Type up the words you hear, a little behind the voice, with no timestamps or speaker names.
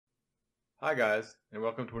Hi guys, and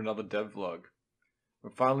welcome to another dev vlog. We're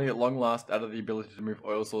finally at long last added the ability to move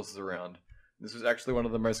oil sources around. This was actually one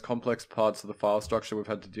of the most complex parts of the file structure we've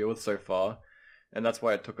had to deal with so far, and that's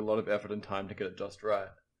why it took a lot of effort and time to get it just right.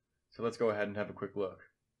 So let's go ahead and have a quick look.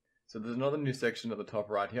 So there's another new section at the top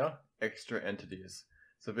right here, extra entities.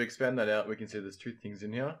 So if we expand that out, we can see there's two things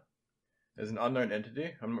in here. There's an unknown entity.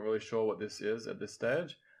 I'm not really sure what this is at this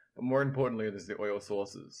stage, but more importantly, there's the oil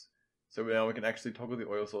sources. So now we can actually toggle the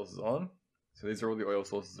oil sources on. So these are all the oil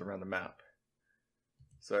sources around the map.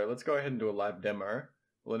 So let's go ahead and do a live demo.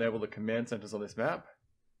 We'll enable the command centers on this map.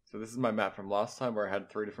 So this is my map from last time where I had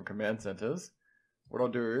 3 different command centers. What I'll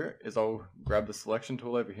do is I'll grab the selection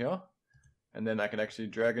tool over here, and then I can actually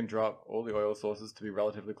drag and drop all the oil sources to be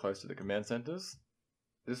relatively close to the command centers.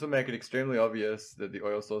 This will make it extremely obvious that the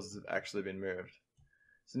oil sources have actually been moved.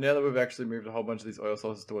 So now that we've actually moved a whole bunch of these oil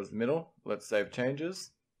sources towards the middle, let's save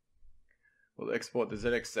changes. We'll export the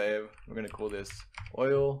ZX save. We're going to call this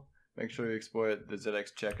oil. Make sure you export the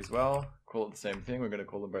ZX check as well. Call it the same thing. We're going to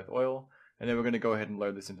call them both oil. And then we're going to go ahead and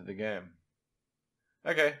load this into the game.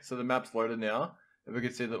 Okay, so the map's loaded now. And we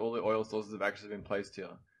can see that all the oil sources have actually been placed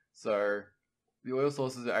here. So the oil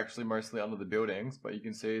sources are actually mostly under the buildings, but you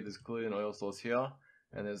can see there's clearly an oil source here,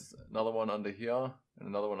 and there's another one under here, and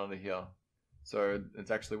another one under here. So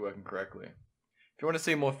it's actually working correctly. If you want to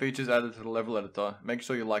see more features added to the level editor, make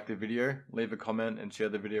sure you like the video, leave a comment, and share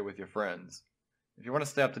the video with your friends. If you want to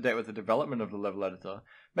stay up to date with the development of the level editor,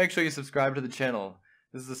 make sure you subscribe to the channel.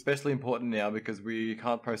 This is especially important now because we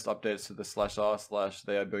can't post updates to the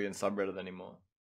 /r/theyarbillion subreddit anymore.